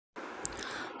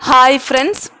Hi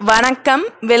friends, வணக்கம்.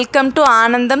 Welcome to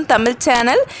ஆனந்தம் Tamil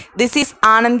channel. This is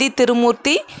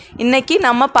ananthithirumoorthy. இன்னைக்கு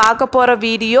நம்ம பார்க்க போற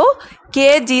video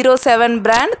k07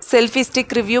 brand selfie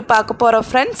stick review பார்க்க போறோம்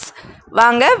friends.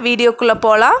 வாங்க வீடியோக்குள்ள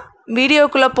போலாம்.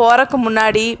 வீடியோக்குள்ள போறதுக்கு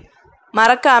முன்னாடி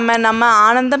மறக்காம நம்ம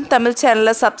ஆனந்தம் தமிழ்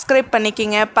சேனலை சப்ஸ்கிரைப்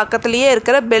பண்ணிக்கங்க. பக்கத்துலயே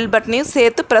இருக்கிற பெல் பட்டனையும்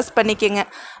சேர்த்து பிரஸ் பண்ணிக்கங்க.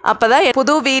 அப்பதான்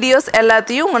புது வீடியோஸ்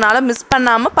எல்லாத்தையும் உங்களால மிஸ்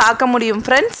பண்ணாம பார்க்க முடியும்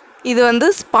friends. இது வந்து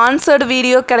ஸ்பான்சர்டு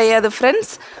வீடியோ கிடையாது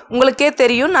ஃப்ரெண்ட்ஸ். உங்களுக்கே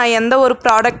தெரியும் நான் எந்த ஒரு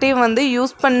ப்ராடக்ட்டையும் வந்து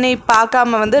யூஸ் பண்ணி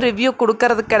பார்க்காம வந்து ரிவ்யூ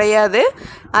கொடுக்கறது கிடையாது.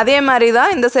 அதே மாதிரி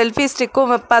தான் இந்த செல்ஃபி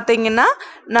ஸ்டிக்கும் பார்த்தீங்கன்னா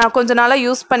நான் கொஞ்ச நாளாக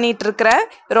யூஸ் பண்ணிகிட்ருக்கிறேன்.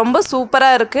 ரொம்ப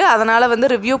சூப்பராக இருக்குது. அதனால் வந்து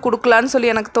ரிவ்யூ கொடுக்கலான்னு சொல்லி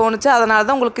எனக்கு தோணுச்சு. அதனால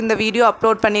தான் உங்களுக்கு இந்த வீடியோ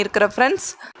அப்லோட் பண்ணியிருக்கிறேன் ஃப்ரெண்ட்ஸ்.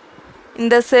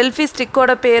 இந்த செல்ஃபி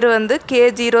ஸ்டிக்கோட பேர் வந்து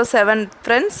k07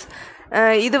 ஃப்ரெண்ட்ஸ்.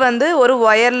 இது வந்து ஒரு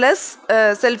ஒயர்லெஸ்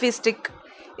செல்ஃபி ஸ்டிக்.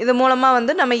 இது மூலமாக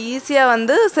வந்து நம்ம ஈஸியாக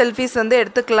வந்து செல்ஃபீஸ் வந்து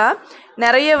எடுத்துக்கலாம்.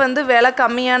 நிறைய வந்து விலை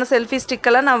கம்மியான செல்ஃபி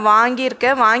ஸ்டிக்கெல்லாம் நான்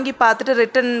வாங்கியிருக்கேன். வாங்கி பார்த்துட்டு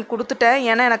ரிட்டன் கொடுத்துட்டேன்.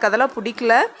 ஏன்னா எனக்கு அதெல்லாம்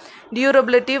பிடிக்கல.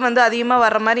 டியூரபிலிட்டியும் வந்து அதிகமாக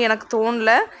வர்ற மாதிரி எனக்கு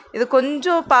தோணல. இது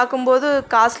கொஞ்சம் பார்க்கும்போது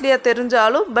காஸ்ட்லியாக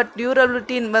தெரிஞ்சாலும் பட்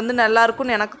டியூரபிலிட்டி வந்து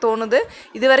நல்லாயிருக்கும்னு எனக்கு தோணுது.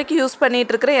 இது வரைக்கும் யூஸ்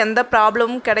பண்ணிகிட்ருக்கிற எந்த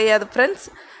ப்ராப்ளமும் கிடையாது ஃப்ரெண்ட்ஸ்.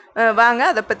 வாங்க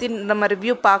அதை பற்றி நம்ம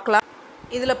ரிவ்யூ பார்க்கலாம்.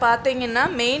 இதில் பார்த்தீங்கன்னா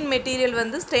மெயின் மெட்டீரியல்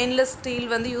வந்து ஸ்டெயின்லெஸ் ஸ்டீல்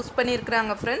வந்து யூஸ்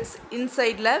பண்ணியிருக்கிறாங்க ஃப்ரெண்ட்ஸ்.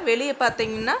 இன்சைடில் வெளியே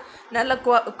பார்த்தீங்கன்னா நல்ல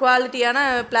குவாலிட்டியான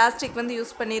பிளாஸ்டிக் வந்து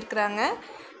யூஸ் பண்ணியிருக்கிறாங்க.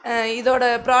 இதோட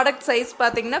ப்ராடக்ட் சைஸ்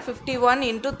பார்த்தீங்கன்னா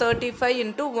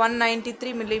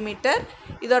 51x35x193 மில்லிமீட்டர்.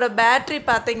 இதோட பேட்ரி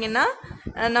பார்த்தீங்கன்னா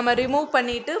நம்ம ரிமூவ்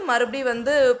பண்ணிவிட்டு மறுபடியும்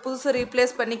வந்து புதுசு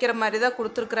ரீப்ளேஸ் பண்ணிக்கிற மாதிரி தான்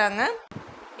கொடுத்துருக்குறாங்க.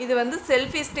 இது வந்து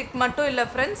செல்ஃபி ஸ்டிக் மட்டும் இல்லை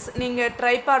ஃப்ரெண்ட்ஸ், நீங்கள்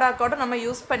ட்ரைபாடாக கூட நம்ம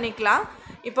யூஸ் பண்ணிக்கலாம்.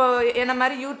 இப்போ என்ன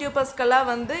மாதிரி யூடியூபர்ஸ்க்கெல்லாம்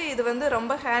வந்து இது வந்து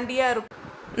ரொம்ப ஹேண்டியாக இருக்கும்.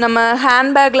 நம்ம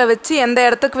ஹேண்ட்பேக்கில் வச்சு எந்த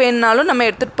இடத்துக்கு வேணுனாலும் நம்ம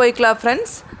எடுத்துகிட்டு போய்க்கலாம்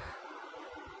ஃப்ரெண்ட்ஸ்.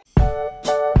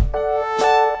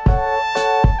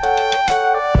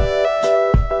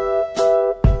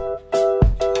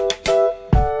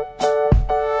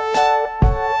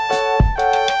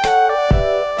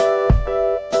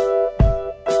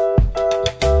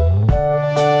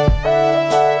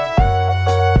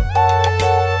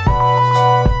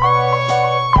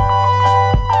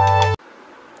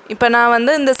 இப்போ நான்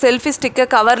வந்து இந்த செல்ஃபி ஸ்டிக்கை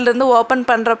கவர்லேருந்து ஓப்பன்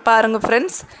பண்ணுற பாருங்கள்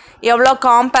ஃப்ரெண்ட்ஸ். எவ்வளோ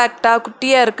காம்பேக்டாக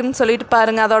குட்டியாக இருக்குதுன்னு சொல்லிட்டு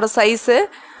பாருங்கள். அதோட சைஸு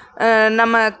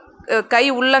நம்ம கை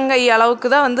உள்ளங்கை அளவுக்கு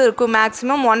தான் வந்து இருக்கும்.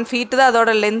 மேக்ஸிமம் 1 feet தான்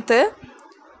அதோட லென்த்து.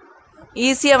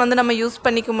 ஈஸியாக வந்து நம்ம யூஸ்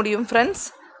பண்ணிக்க முடியும் ஃப்ரெண்ட்ஸ்.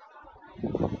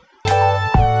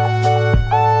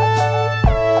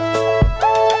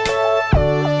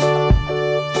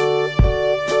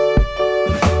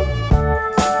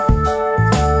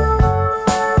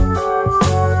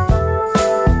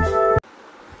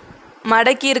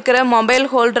 மடக்கி இருக்கிற மொபைல்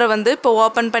ஹோல்டரை வந்து இப்போ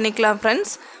ஓப்பன் பண்ணிக்கலாம்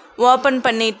ஃப்ரெண்ட்ஸ். ஓப்பன்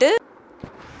பண்ணிவிட்டு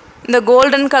இந்த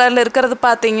கோல்டன் கலரில் இருக்கிறது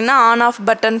பார்த்தீங்கன்னா ஆன் ஆஃப்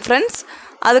பட்டன் ஃப்ரெண்ட்ஸ்.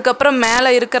 அதுக்கப்புறம் மேலே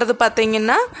இருக்கிறது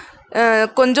பார்த்தீங்கன்னா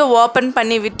கொஞ்சம் ஓப்பன்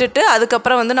பண்ணி விட்டுட்டு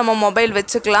அதுக்கப்புறம் வந்து நம்ம மொபைல்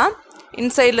வச்சுக்கலாம்.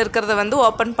 இன்சைடில் இருக்கிறத வந்து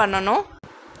ஓப்பன் பண்ணணும்.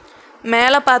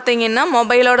 மேலே பார்த்தீங்கன்னா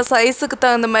மொபைலோட சைஸுக்கு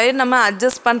தகுந்த மாதிரி நம்ம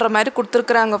அட்ஜஸ்ட் பண்ணுற மாதிரி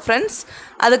கொடுத்துருக்குறாங்க ஃப்ரெண்ட்ஸ்.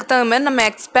 அதுக்கு தகுந்த மாதிரி நம்ம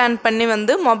எக்ஸ்பேண்ட் பண்ணி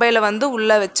வந்து மொபைலை வந்து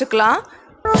உள்ளே வச்சுக்கலாம்.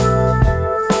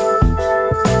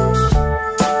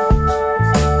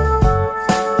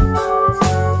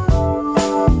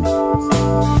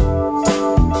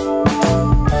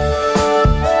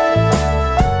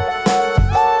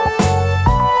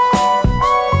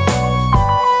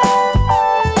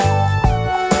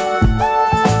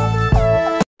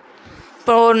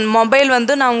 இப்போ மொபைல்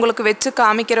வந்து நான் உங்களுக்கு வச்சு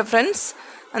காமிக்கிறேன் ஃப்ரெண்ட்ஸ்.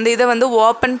 அந்த இதை வந்து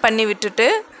ஓப்பன் பண்ணி விட்டுட்டு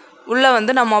உள்ளே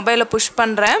வந்து நான் மொபைலை புஷ்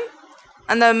பண்ணுறேன்.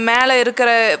 அந்த மேலே இருக்கிற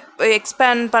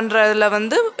எக்ஸ்பேண்ட் பண்ணுறதுல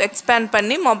வந்து எக்ஸ்பேண்ட்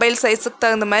பண்ணி மொபைல் சைஸுக்கு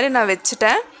தகுந்த மாதிரி நான்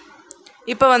வச்சுட்டேன்.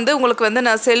 இப்போ வந்து உங்களுக்கு வந்து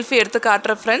நான் செல்ஃபி எடுத்து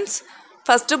காட்டுறேன் ஃப்ரெண்ட்ஸ்.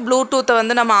 ஃபஸ்ட்டு ப்ளூடூத்தை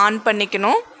வந்து நம்ம ஆன்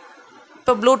பண்ணிக்கணும்.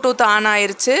 இப்போ ப்ளூடூத் ஆன்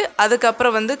ஆயிடுச்சு.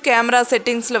 அதுக்கப்புறம் வந்து கேமரா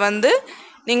செட்டிங்ஸில் வந்து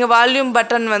நீங்கள் வால்யூம்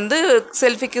பட்டன் வந்து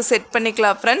செல்ஃபிக்கு செட்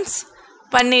பண்ணிக்கலாம் ஃப்ரெண்ட்ஸ்.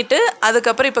 பண்ணிவிட்டு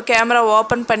அதுக்கப்புறம் இப்போ கேமரா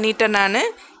ஓப்பன் பண்ணிவிட்டேன் நான்.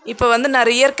 இப்போ வந்து நான்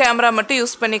ரியர் கேமரா மட்டும்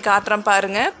யூஸ் பண்ணி காட்டுறேன்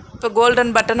பாருங்கள். இப்போ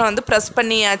கோல்டன் பட்டனை வந்து ப்ரெஸ்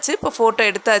பண்ணியாச்சு. இப்போ ஃபோட்டோ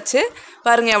எடுத்தாச்சு.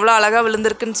 பாருங்கள் எவ்வளோ அழகாக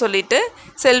விழுந்திருக்குன்னு சொல்லிட்டு.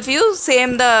 செல்ஃபியும்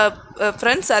சேம் தான்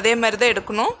ஃப்ரெண்ட்ஸ், அதே மாதிரி தான்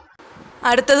எடுக்கணும்.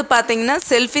 அடுத்தது பார்த்தீங்கன்னா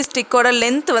செல்ஃபி ஸ்டிக்கோட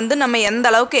லென்த் வந்து நம்ம எந்த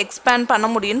அளவுக்கு எக்ஸ்பேண்ட் பண்ண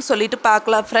முடியும்னு சொல்லிட்டு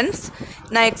பார்க்கலாம் ஃப்ரெண்ட்ஸ்.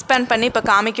 நான் எக்ஸ்பேண்ட் பண்ணி இப்போ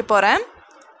காமிக்க போகிறேன்.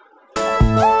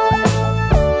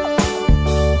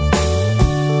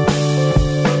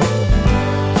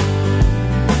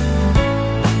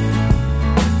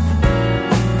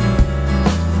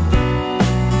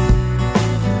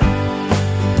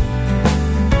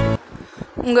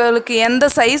 உங்களுக்கு எந்த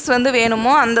சைஸ் வந்து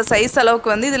வேணுமோ அந்த சைஸ் அளவுக்கு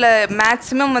வந்து இதில்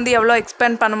மேக்ஸிமம் வந்து எவ்வளோ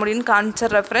எக்ஸ்பேண்ட் பண்ண முடியும்னு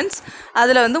காமிச்சிடுறேன் ஃப்ரெண்ட்ஸ்.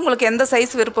 அதில் வந்து உங்களுக்கு எந்த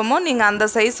சைஸ் விருப்பமோ நீங்கள் அந்த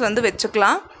சைஸ் வந்து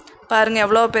வச்சுக்கலாம். பாருங்கள்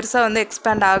எவ்வளோ பெருசாக வந்து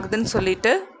எக்ஸ்பேண்ட் ஆகுதுன்னு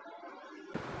சொல்லிட்டு.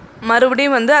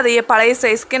 மறுபடியும் வந்து அதையே பழைய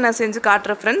சைஸ்க்கே நான் செஞ்சு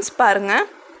காட்டுறேன் ஃப்ரெண்ட்ஸ். பாருங்கள்.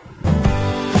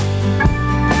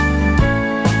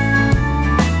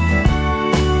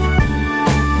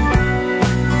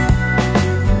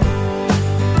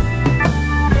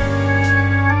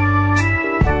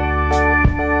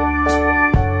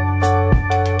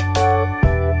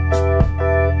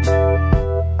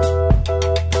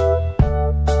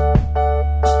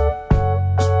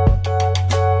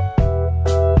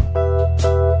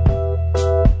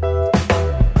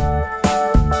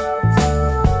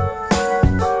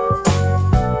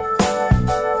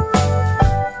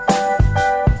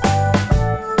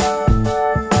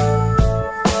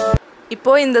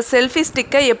 இப்போது இந்த செல்ஃபி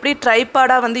ஸ்டிக்கை எப்படி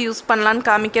ட்ரைபாடாக வந்து யூஸ் பண்ணலான்னு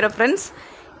காமிக்கிற ஃப்ரெண்ட்ஸ்.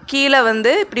 கீழே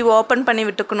வந்து இப்படி ஓப்பன் பண்ணி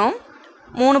விட்டுக்கணும்.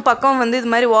 3 பக்கம் வந்து இது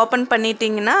மாதிரி ஓப்பன்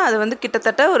பண்ணிட்டீங்கன்னா அது வந்து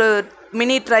கிட்டத்தட்ட ஒரு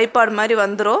மினி ட்ரைபாட் மாதிரி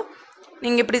வந்துடும்.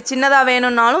 நீங்கள் இப்படி சின்னதாக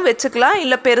வேணும்னாலும் வச்சுக்கலாம்,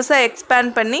 இல்லை பெருசாக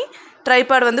எக்ஸ்பேண்ட் பண்ணி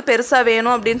ட்ரைபாட் வந்து பெருசாக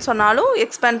வேணும் அப்படின்னு சொன்னாலும்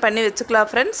எக்ஸ்பேண்ட் பண்ணி வச்சுக்கலாம்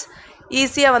ஃப்ரெண்ட்ஸ்.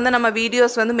 ஈஸியாக வந்து நம்ம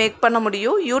வீடியோஸ் வந்து மேக் பண்ண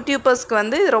முடியும். யூடியூபர்ஸ்க்கு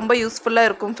வந்து ரொம்ப யூஸ்ஃபுல்லாக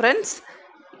இருக்கும் ஃப்ரெண்ட்ஸ்.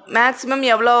 மேக்ஸிமம்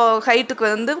எவ்வளோ ஹைட்டுக்கு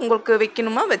வந்து உங்களுக்கு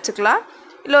வைக்கணுமோ வச்சுக்கலாம்,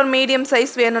 இல்லை ஒரு மீடியம்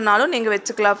சைஸ் வேணும்னாலும் நீங்கள்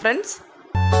வச்சுக்கலாம் ஃப்ரெண்ட்ஸ்.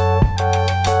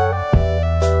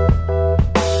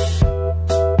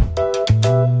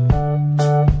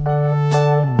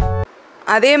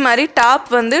 அதே மாதிரி டாப்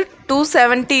வந்து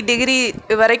 270 டிகிரி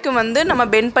வரைக்கும் வந்து நம்ம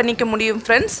பெண்ட் பண்ணிக்க முடியும்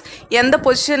ஃப்ரெண்ட்ஸ். எந்த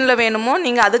பொசிஷனில் வேணுமோ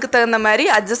நீங்கள் அதுக்கு தகுந்த மாதிரி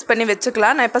அட்ஜஸ்ட் பண்ணி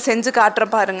வச்சுக்கலாம். நான் இப்போ செஞ்சு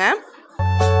காட்டுறேன் பாருங்கள்.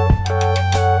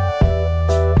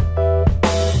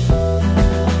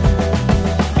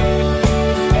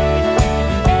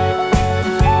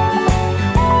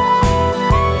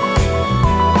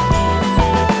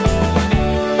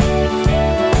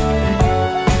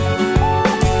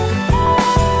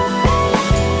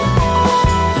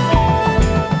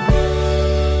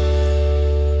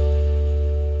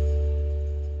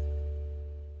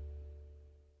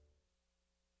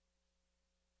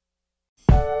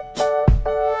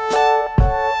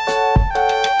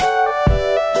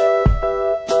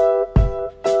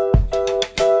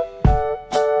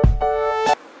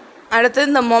 அடுத்து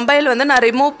இந்த மொபைல் வந்து நான்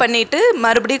ரிமூவ் பண்ணிவிட்டு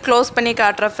மறுபடியும் க்ளோஸ் பண்ணி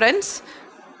காட்டுறேன் ஃப்ரெண்ட்ஸ்.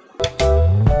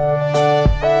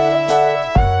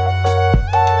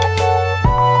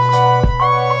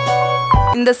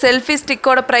 இந்த செல்ஃபி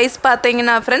ஸ்டிக்கோட ப்ரைஸ்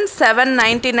பார்த்தீங்கன்னா ஃப்ரெண்ட்ஸ்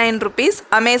 799 ருபீஸ்.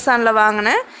 அமேசானில்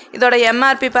வாங்கினேன். இதோட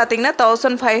எம்ஆர்பி பார்த்தீங்கன்னா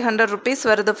 1500 ருபீஸ்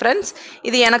வருது ஃப்ரெண்ட்ஸ்.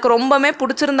 இது எனக்கு ரொம்பவே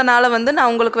பிடிச்சிருந்தனால வந்து நான்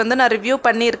உங்களுக்கு வந்து நான் ரிவ்யூ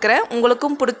பண்ணியிருக்கிறேன்.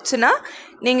 உங்களுக்கும் பிடிச்சின்னா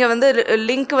நீங்கள் வந்து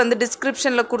லிங்க் வந்து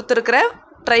டிஸ்கிரிப்ஷனில் கொடுத்துருக்குறேன்,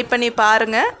 ட்ரை பண்ணி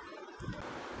பாருங்கள்.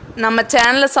 நம்ம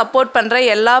சேனலை சப்போர்ட் பண்ணுற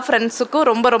எல்லா ஃப்ரெண்ட்ஸுக்கும்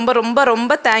ரொம்ப ரொம்ப ரொம்ப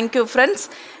ரொம்ப தேங்க்யூ ஃப்ரெண்ட்ஸ்.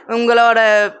 உங்களோட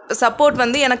சப்போர்ட்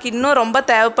வந்து எனக்கு இன்னும் ரொம்ப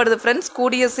தேவைப்படுது ஃப்ரெண்ட்ஸ்.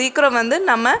 கூடிய சீக்கிரம் வந்து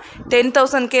நம்ம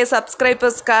 10,000K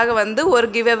சப்ஸ்கிரைபர்ஸ்க்காக வந்து ஒரு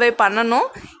கிவ்அவே பண்ணணும்.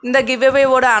 இந்த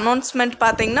கிவ்அவேவோட அனௌன்ஸ்மெண்ட்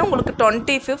பார்த்தீங்கன்னா உங்களுக்கு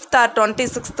 25th or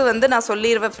 26th வந்து நான்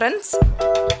சொல்லிடுவேன் ஃப்ரெண்ட்ஸ்.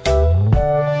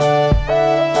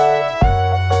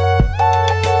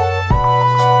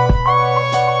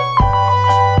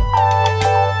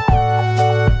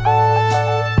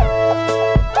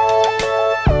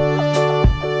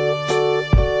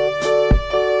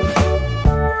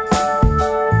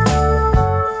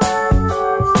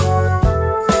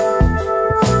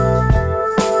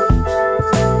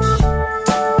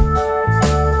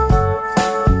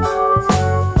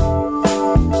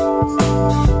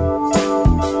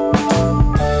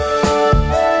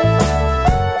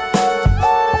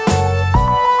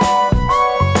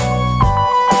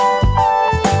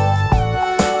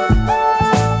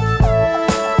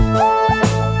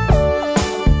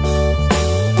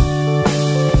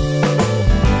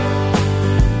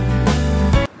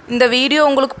 இந்த வீடியோ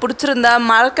உங்களுக்கு பிடிச்சிருந்தா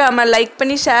மறக்காமல் லைக்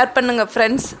பண்ணி ஷேர் பண்ணுங்கள்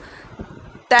ஃப்ரெண்ட்ஸ்.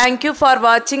 தேங்க்யூ ஃபார்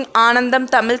வாட்சிங் ஆனந்தம்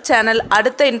தமிழ் சேனல்.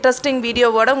 அடுத்த இன்ட்ரெஸ்டிங்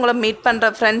வீடியோவோடு உங்களை மீட்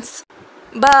பண்ணுறேன் ஃப்ரெண்ட்ஸ்.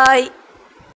 பாய்.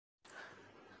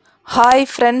 Hi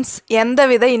friends. எந்த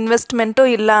வித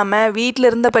இன்வெஸ்ட்மெண்ட்டும் இல்லாமல் வீட்டில்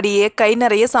இருந்தபடியே கை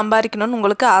நிறைய சம்பாதிக்கணும்னு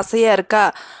உங்களுக்கு ஆசையாக இருக்கா?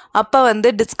 அப்போ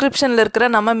வந்து டிஸ்கிரிப்ஷனில் இருக்கிற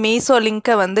நம்ம மீஷோ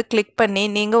லிங்க்கை வந்து கிளிக் பண்ணி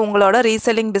நீங்கள் உங்களோட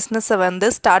ரீசெல்லிங் பிஸ்னஸை வந்து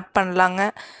ஸ்டார்ட்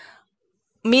பண்ணலாங்க.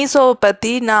 மீஷோவை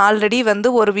பற்றி நான் ஆல்ரெடி வந்து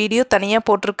ஒரு வீடியோ தனியாக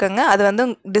போட்டிருக்கேங்க. அது வந்து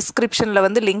டிஸ்கிரிப்ஷனில்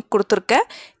வந்து லிங்க் கொடுத்துருக்கேன்.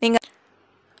 நீங்கள்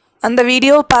அந்த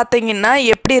வீடியோவை பார்த்தீங்கன்னா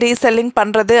எப்படி ரீசெல்லிங்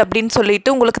பண்ணுறது அப்படின்னு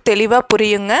சொல்லிட்டு உங்களுக்கு தெளிவாக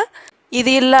புரியுங்க.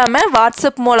 இது இல்லாமல்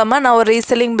வாட்ஸ்அப் மூலமாக நான் ஒரு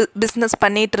ரீசெல்லிங் பிஸ்னஸ்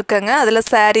பண்ணிகிட்ருக்கேங்க. அதில்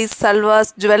sarees,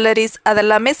 சல்வார்ஸ், ஜுவல்லரிஸ்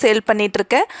அதெல்லாமே சேல்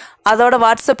பண்ணிகிட்ருக்கேன். அதோட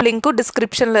வாட்ஸ்அப் லிங்க்கும்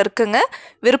டிஸ்கிரிப்ஷனில் இருக்குங்க.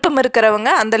 விருப்பம்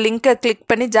இருக்கிறவங்க அந்த லிங்க்கை கிளிக்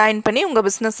பண்ணி ஜாயின் பண்ணி உங்கள்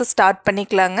பிஸ்னஸை ஸ்டார்ட்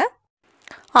பண்ணிக்கலாங்க.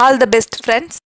 All the best friends.